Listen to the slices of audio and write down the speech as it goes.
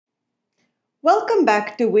Welcome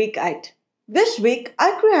back to week 8. This week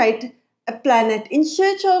I create a planet in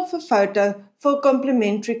search of a photo for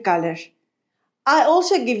complementary colors. I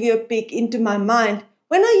also give you a peek into my mind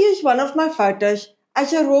when I use one of my photos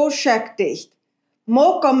as a Rorschach test,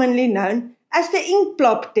 more commonly known as the ink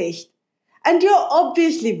plop test. And you're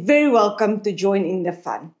obviously very welcome to join in the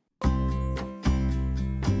fun.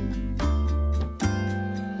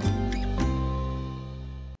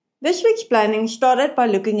 This week's planning started by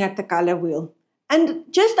looking at the color wheel and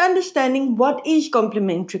just understanding what is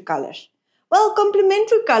complementary colors. Well,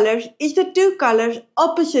 complementary colors is the two colors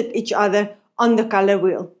opposite each other on the color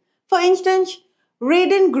wheel. For instance,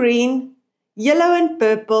 red and green, yellow and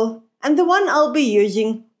purple, and the one I'll be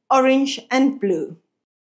using, orange and blue.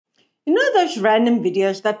 You know those random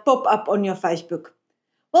videos that pop up on your Facebook?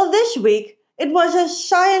 Well, this week it was a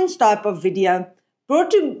science type of video brought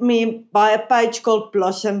to me by a page called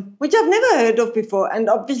Blossom, which I've never heard of before and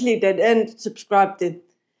obviously didn't subscribe to.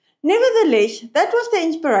 Nevertheless, that was the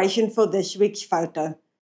inspiration for this week's photo.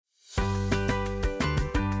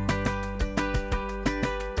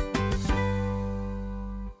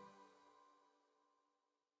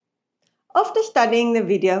 After studying the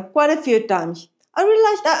video quite a few times, I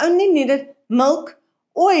realized I only needed milk,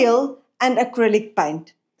 oil, and acrylic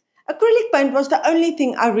paint. Acrylic paint was the only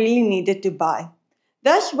thing I really needed to buy.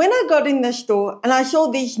 Thus, when I got in the store and I saw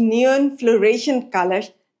these neon fluorescent colors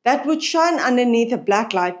that would shine underneath a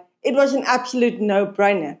black light, it was an absolute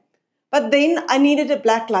no-brainer. But then I needed a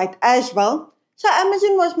black light as well, so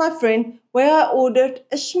Amazon was my friend where I ordered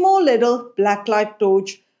a small little black light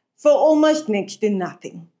torch for almost next to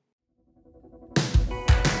nothing.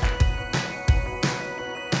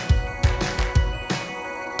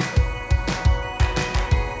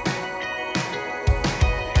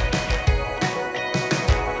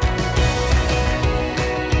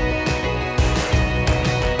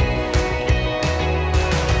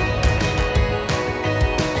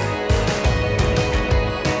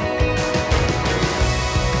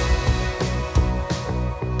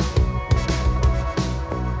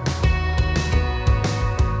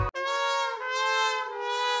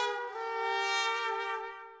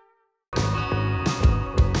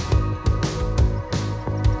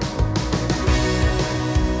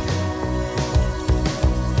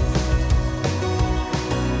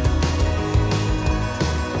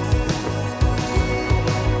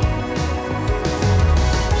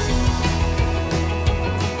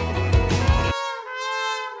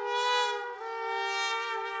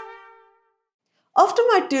 After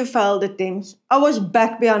my two failed attempts, I was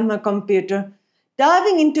back behind my computer,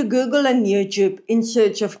 diving into Google and YouTube in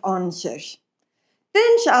search of answers.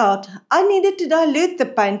 Turns out I needed to dilute the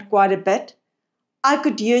paint quite a bit. I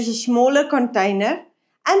could use a smaller container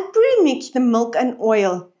and pre-mix the milk and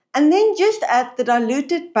oil and then just add the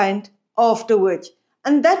diluted paint afterwards,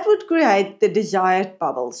 and that would create the desired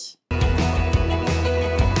bubbles.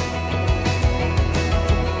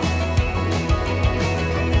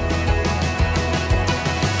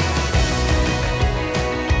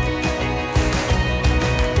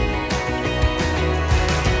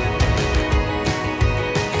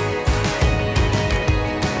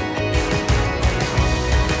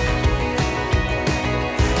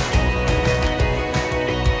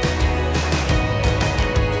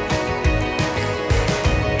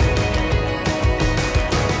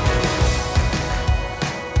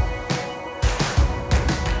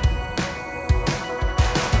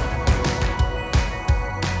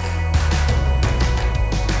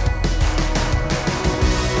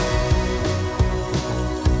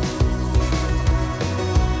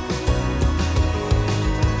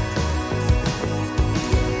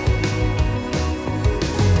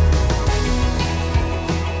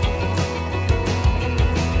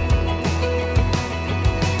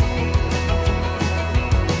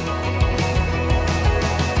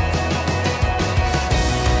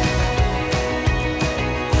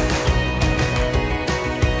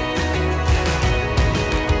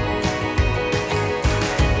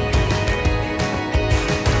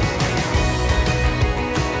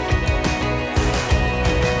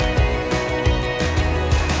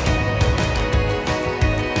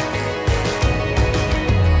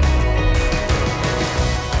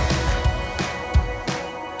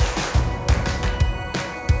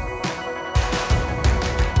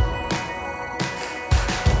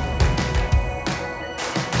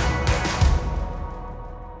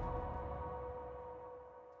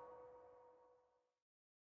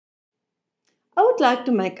 I would like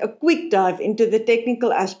to make a quick dive into the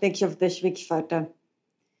technical aspects of this week's photo.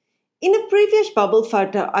 In a previous bubble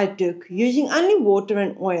photo I took using only water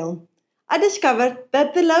and oil, I discovered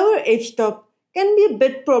that the lower f-stop can be a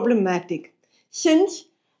bit problematic since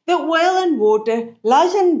the oil and water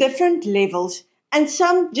lies on different levels and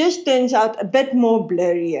some just turns out a bit more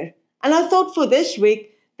blurrier. And I thought for this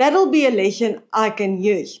week, that'll be a lesson I can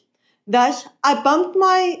use. Thus, I bumped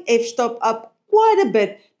my f-stop up quite a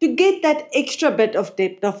bit to get that extra bit of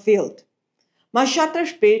depth of field. My shutter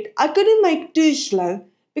speed I couldn't make too slow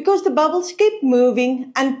because the bubbles kept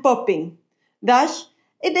moving and popping. Thus,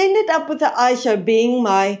 it ended up with the ISO being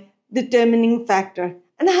my determining factor,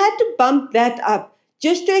 and I had to bump that up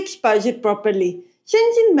just to expose it properly,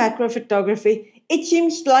 since in macro photography it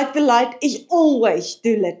seems like the light is always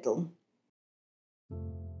too little.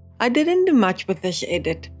 I didn't do much with this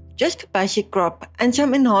edit, just a basic crop and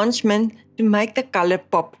some enhancement to make the color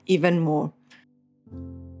pop even more.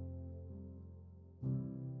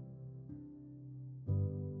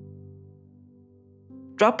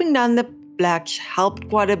 Dropping down the blacks helped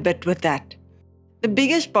quite a bit with that. The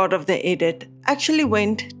biggest part of the edit actually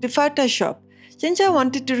went to Photoshop, since I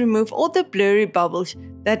wanted to remove all the blurry bubbles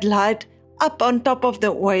that lied up on top of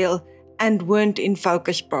the oil and weren't in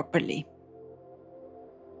focus properly.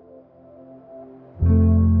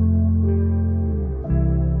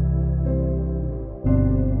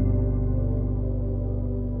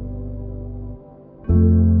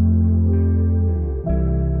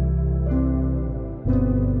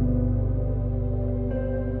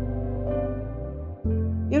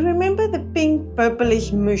 You remember the pink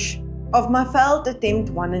purplish mush of my failed attempt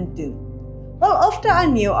 1 and 2? Well, after I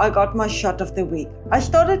knew I got my shot of the week, I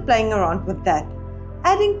started playing around with that,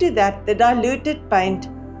 adding to that the diluted paint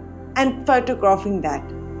and photographing that.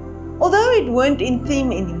 Although it weren't in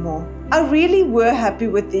theme anymore, I really were happy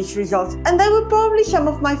with these results and they were probably some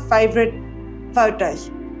of my favorite photos.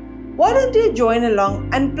 Why don't you join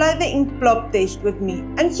along and play the ink plop test with me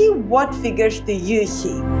and see what figures do you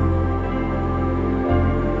see?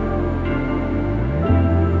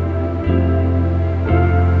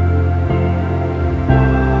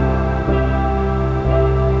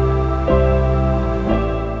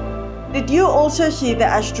 Did you also see the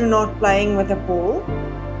astronaut playing with a ball?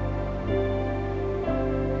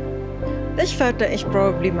 This photo is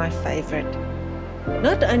probably my favorite.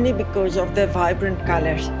 Not only because of the vibrant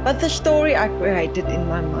colors, but the story I created in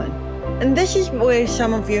my mind. And this is where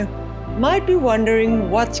some of you might be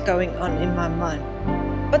wondering what's going on in my mind.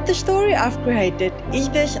 But the story I've created is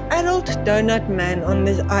this adult donut man on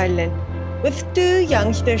this island with 2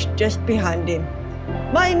 youngsters just behind him.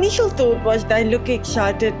 My initial thought was they look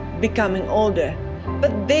excited becoming older,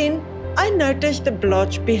 but then I noticed the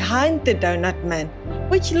blotch behind the donut man,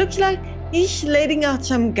 which looks like he's letting out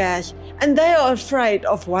some gas and they are afraid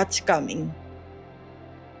of what's coming.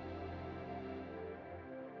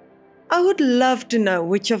 I would love to know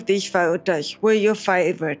which of these photos were your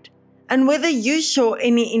favorite and whether you saw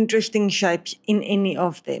any interesting shapes in any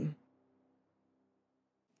of them.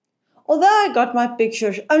 Although I got my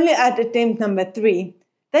pictures only at attempt number 3,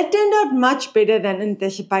 they turned out much better than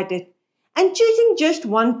anticipated, and choosing just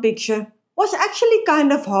one picture was actually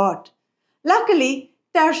kind of hard. Luckily,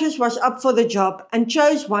 Tarsus was up for the job and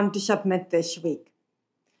chose one to submit this week.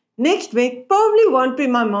 Next week probably won't be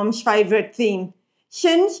my mom's favorite theme,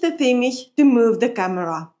 since the theme is to move the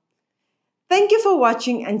camera. Thank you for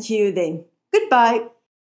watching and see you then. Goodbye.